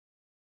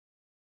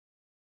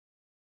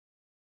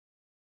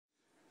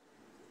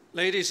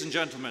Ladies and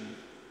gentlemen,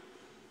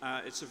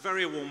 it's a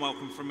very warm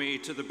welcome from me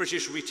to the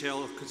British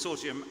Retail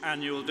Consortium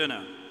annual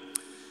dinner.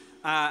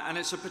 And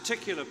it's a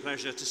particular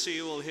pleasure to see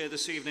you all here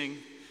this evening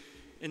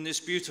in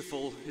this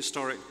beautiful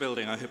historic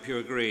building. I hope you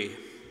agree.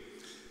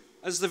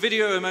 As the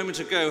video a moment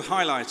ago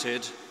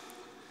highlighted,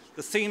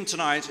 the theme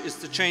tonight is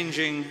the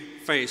changing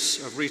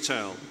face of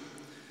retail.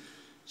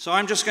 So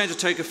I'm just going to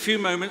take a few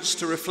moments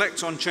to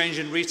reflect on change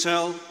in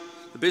retail,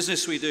 the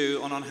business we do,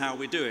 and on how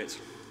we do it.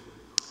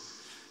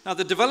 Now,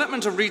 the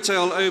development of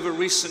retail over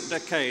recent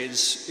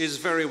decades is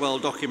very well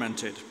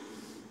documented.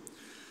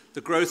 The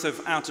growth of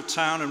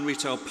out-of-town and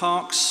retail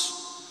parks,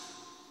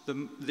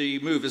 the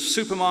move of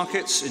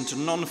supermarkets into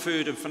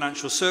non-food and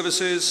financial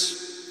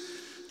services,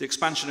 the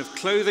expansion of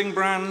clothing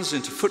brands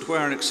into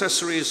footwear and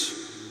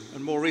accessories,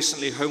 and more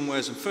recently,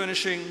 homewares and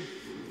furnishing,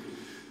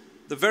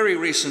 the very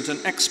recent and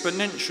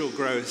exponential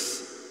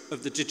growth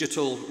of the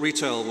digital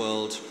retail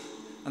world,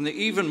 and the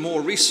even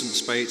more recent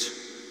spate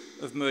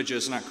of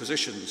mergers and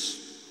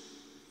acquisitions.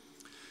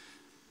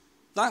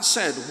 That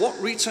said,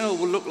 what retail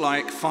will look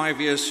like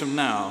 5 years from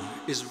now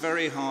is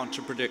very hard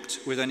to predict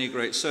with any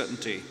great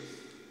certainty.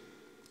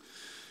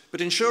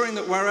 But ensuring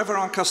that wherever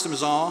our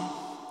customers are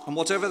and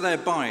whatever they're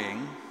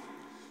buying,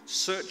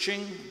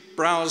 searching,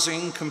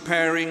 browsing,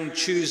 comparing,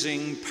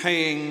 choosing,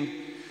 paying,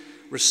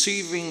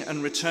 receiving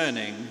and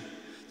returning,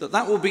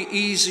 that will be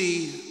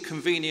easy,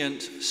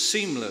 convenient,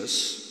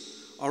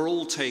 seamless, are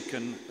all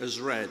taken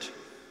as read.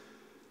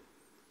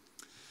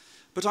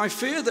 But I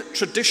fear that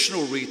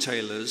traditional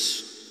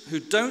retailers who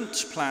don't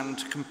plan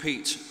to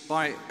compete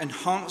by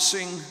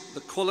enhancing the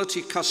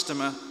quality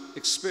customer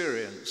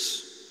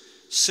experience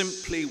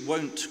simply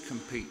won't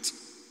compete.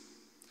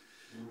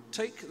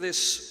 Take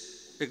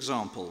this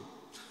example.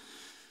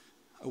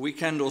 A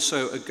weekend or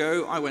so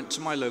ago, I went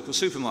to my local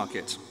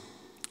supermarket.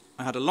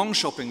 I had a long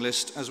shopping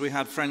list as we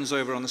had friends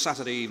over on the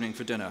Saturday evening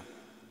for dinner.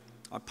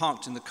 I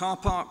parked in the car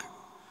park,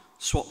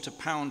 swapped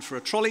 £1 for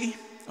a trolley,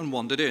 and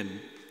wandered in.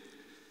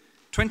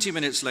 20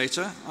 minutes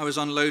later, I was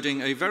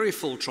unloading a very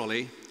full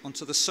trolley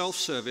onto the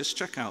self-service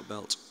checkout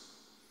belt.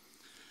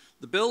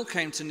 The bill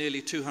came to nearly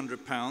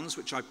 £200,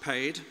 which I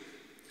paid.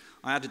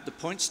 I added the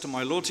points to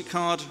my loyalty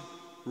card,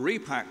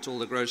 repacked all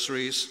the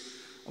groceries,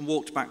 and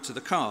walked back to the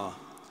car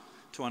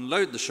to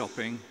unload the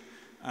shopping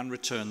and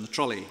return the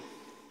trolley.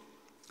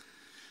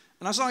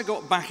 And as I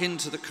got back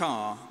into the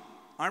car,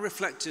 I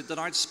reflected that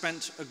I'd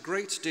spent a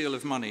great deal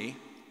of money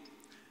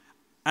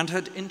and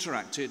had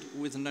interacted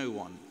with no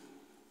one.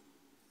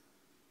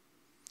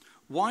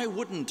 Why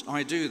wouldn't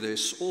I do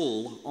this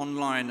all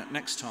online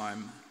next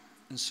time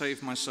and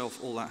save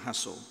myself all that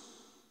hassle?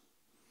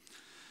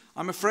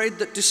 I'm afraid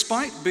that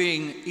despite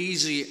being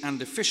easy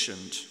and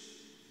efficient,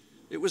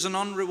 it was an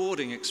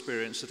unrewarding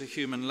experience at a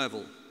human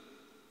level.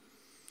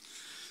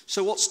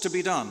 So what's to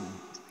be done?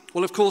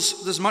 Well, of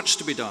course, there's much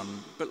to be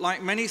done, but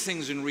like many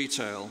things in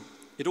retail,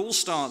 it all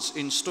starts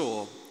in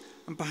store,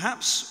 and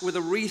perhaps with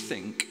a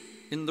rethink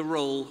in the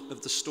role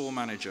of the store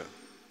manager.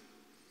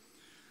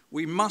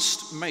 We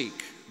must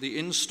make the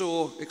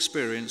in-store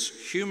experience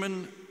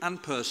human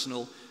and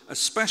personal,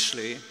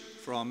 especially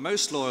for our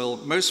most loyal,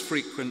 most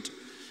frequent,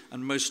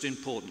 and most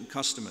important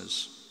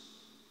customers.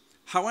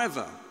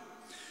 However,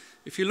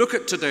 if you look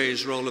at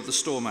today's role of the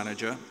store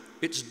manager,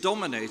 it's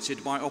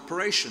dominated by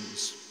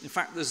operations. In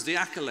fact, there's the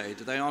accolade,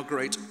 they are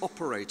great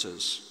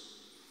operators.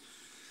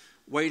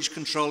 Wage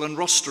control and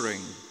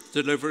rostering,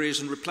 deliveries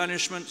and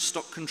replenishment,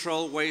 stock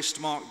control,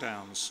 waste,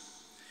 markdowns.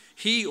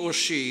 He or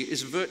she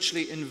is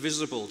virtually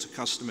invisible to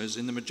customers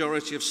in the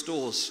majority of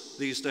stores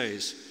these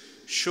days.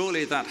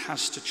 Surely that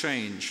has to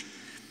change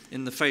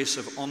in the face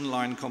of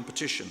online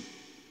competition.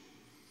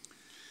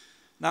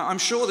 Now, I'm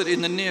sure that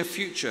in the near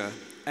future,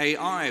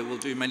 AI will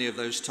do many of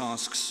those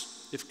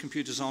tasks if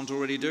computers aren't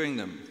already doing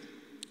them.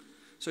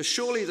 So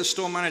surely the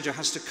store manager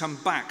has to come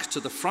back to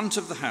the front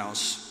of the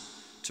house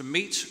to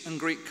meet and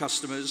greet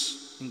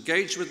customers,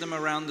 engage with them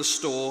around the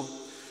store,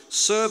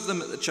 serve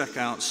them at the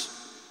checkouts,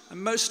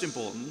 and most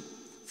important,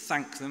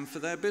 thank them for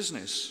their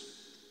business.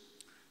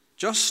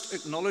 Just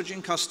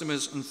acknowledging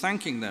customers and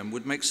thanking them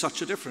would make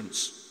such a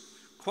difference,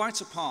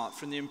 quite apart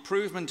from the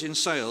improvement in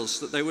sales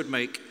that they would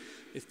make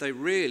if they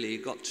really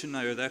got to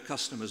know their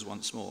customers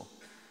once more.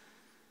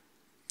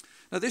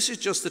 Now, this is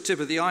just the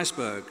tip of the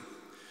iceberg,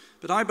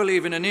 but I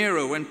believe in an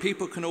era when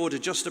people can order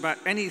just about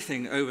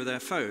anything over their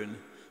phone,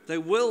 they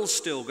will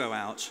still go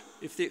out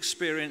if the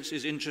experience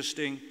is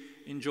interesting,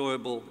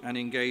 enjoyable, and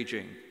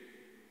engaging.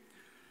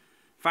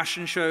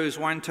 Fashion shows,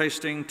 wine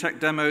tasting, tech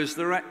demos,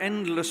 there are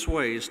endless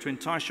ways to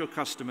entice your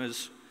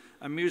customers,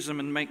 amuse them,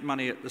 and make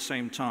money at the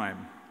same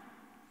time.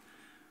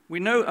 We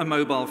know a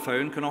mobile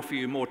phone can offer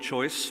you more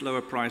choice, lower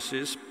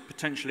prices,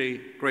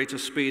 potentially greater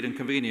speed and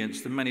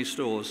convenience than many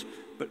stores,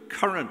 but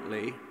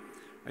currently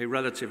a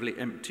relatively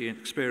empty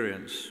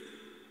experience.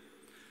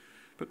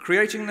 But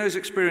creating those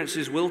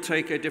experiences will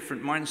take a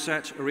different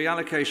mindset, a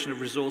reallocation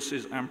of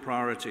resources and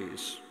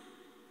priorities.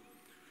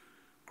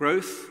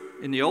 Growth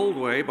in the old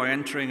way, by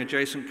entering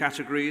adjacent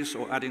categories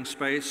or adding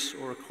space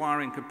or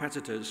acquiring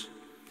competitors,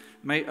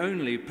 may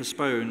only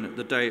postpone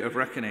the day of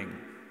reckoning.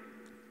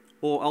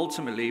 or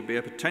ultimately be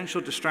a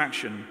potential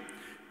distraction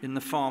in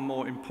the far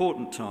more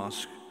important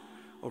task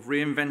of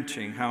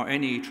reinventing how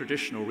any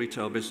traditional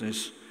retail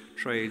business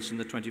trades in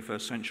the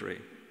 21st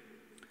century.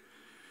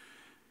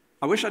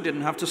 I wish I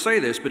didn't have to say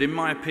this, but in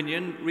my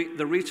opinion,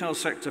 the retail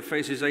sector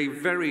faces a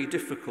very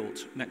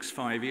difficult next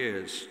 5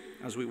 years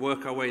as we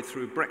work our way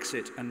through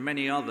Brexit and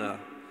many other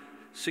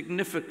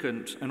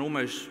significant and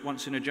almost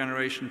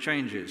once-in-a-generation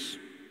changes.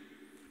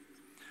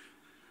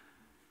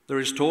 There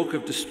is talk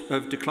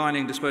of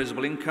declining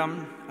disposable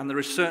income, and there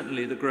is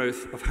certainly the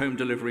growth of home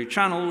delivery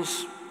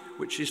channels,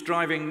 which is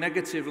driving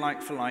negative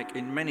like-for-like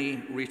in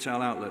many retail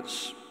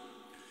outlets.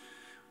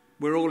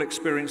 We're all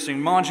experiencing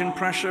margin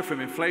pressure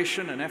from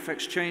inflation and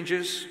FX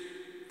changes,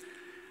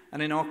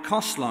 and in our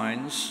cost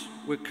lines,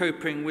 we're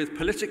coping with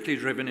politically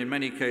driven, in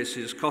many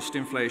cases, cost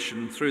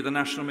inflation through the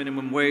national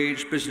minimum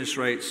wage, business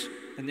rates,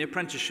 and the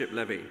apprenticeship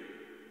levy.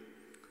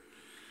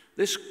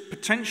 This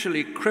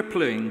potentially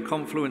crippling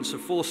confluence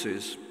of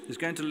forces is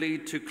going to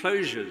lead to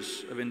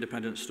closures of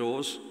independent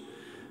stores,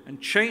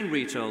 and chain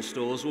retail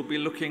stores will be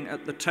looking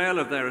at the tail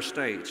of their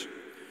estate,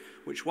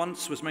 which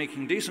once was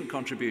making decent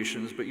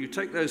contributions, but you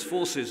take those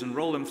forces and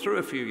roll them through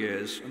a few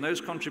years, and those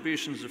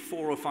contributions of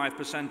 4 or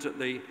 5% at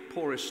the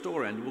poorest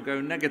store end will go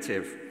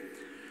negative,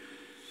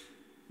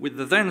 with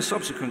the then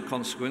subsequent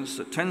consequence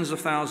that tens of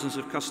thousands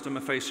of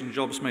customer-facing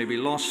jobs may be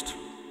lost,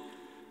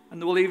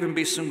 and there will even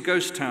be some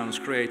ghost towns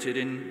created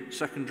in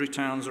secondary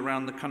towns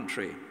around the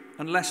country,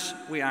 unless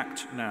we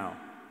act now.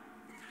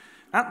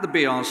 At the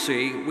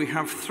BRC, we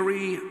have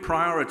 3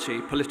 priority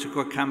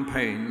political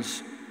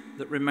campaigns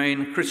that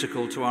remain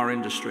critical to our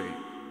industry.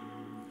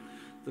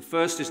 The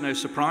first is no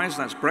surprise,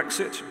 that's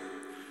Brexit.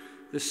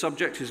 This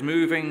subject is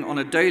moving on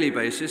a daily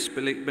basis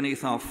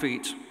beneath our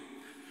feet,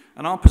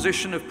 and our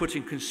position of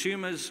putting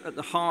consumers at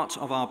the heart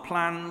of our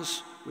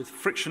plans with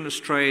frictionless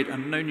trade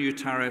and no new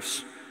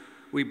tariffs,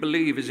 we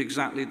believe is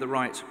exactly the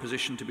right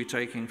position to be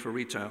taking for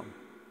retail.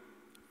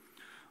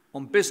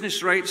 On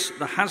business rates,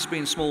 there has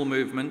been small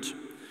movement,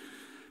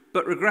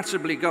 but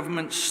regrettably,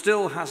 government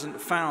still hasn't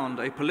found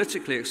a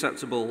politically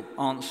acceptable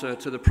answer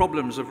to the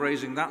problems of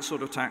raising that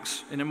sort of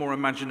tax in a more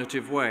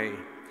imaginative way.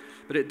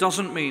 But it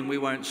doesn't mean we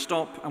won't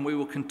stop, and we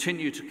will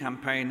continue to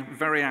campaign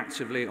very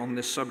actively on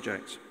this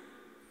subject.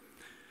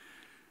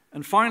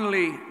 And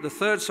finally, the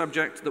third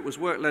subject that was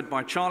work led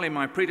by Charlie,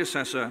 my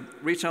predecessor,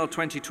 Retail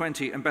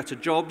 2020 and Better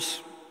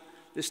Jobs.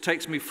 This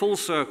takes me full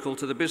circle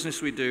to the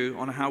business we do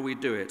on how we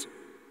do it.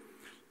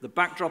 The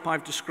backdrop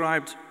I've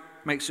described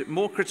makes it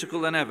more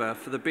critical than ever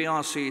for the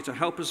BRC to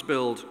help us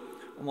build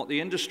on what the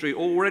industry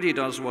already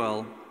does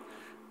well,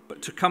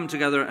 but to come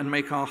together and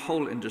make our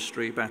whole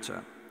industry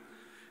better.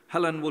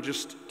 Helen will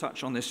just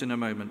touch on this in a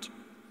moment.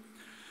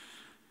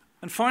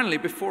 And finally,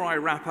 before I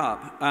wrap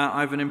up,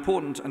 I have an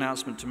important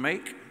announcement to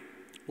make.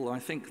 Well, I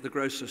think the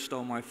grocer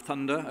stole my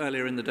thunder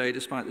earlier in the day,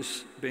 despite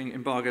this being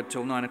embargoed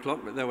till 9 o'clock,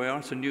 but there we are.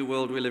 It's a new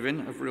world we live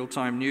in of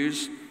real-time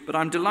news. But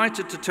I'm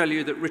delighted to tell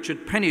you that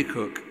Richard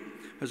Pennycook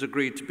has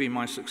agreed to be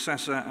my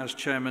successor as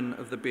chairman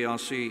of the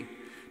BRC,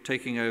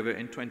 taking over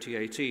in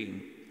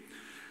 2018.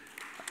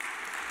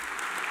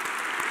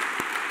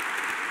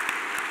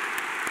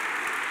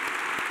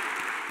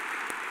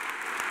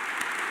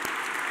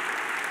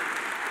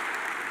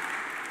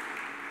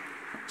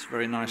 That's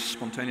very nice,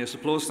 spontaneous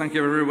applause. Thank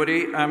you,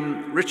 everybody.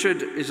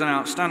 Richard is an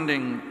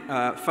outstanding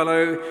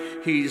fellow.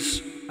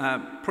 He's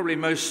probably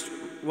most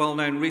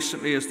well-known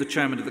recently as the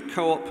chairman of the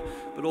Co-op,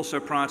 but also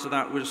prior to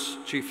that was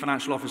chief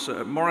financial officer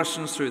at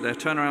Morrison's through their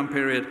turnaround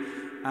period,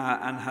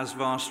 and has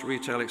vast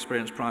retail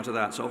experience prior to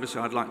that. So obviously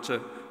I'd like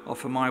to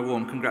offer my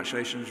warm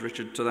congratulations,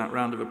 Richard, to that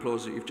round of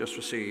applause that you've just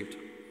received.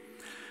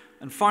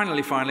 And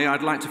finally,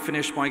 I'd like to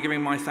finish by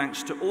giving my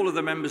thanks to all of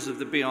the members of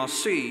the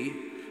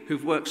BRC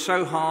who've worked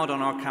so hard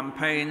on our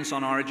campaigns,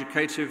 on our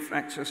educative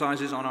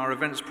exercises, on our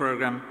events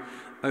program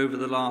over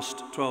the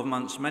last 12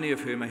 months, many of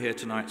whom are here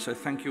tonight. So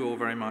thank you all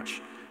very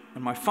much.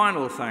 And my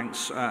final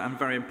thanks, and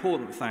very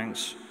important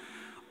thanks,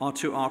 are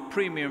to our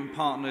premium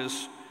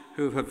partners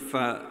who have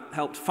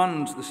helped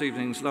fund this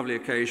evening's lovely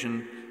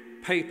occasion,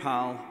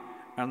 PayPal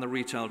and the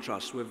Retail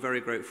Trust. We're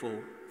very grateful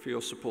for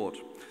your support.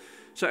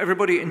 So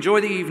everybody,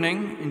 enjoy the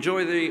evening,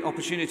 enjoy the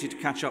opportunity to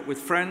catch up with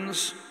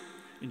friends,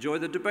 enjoy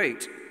the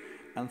debate,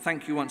 and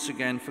thank you once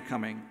again for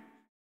coming.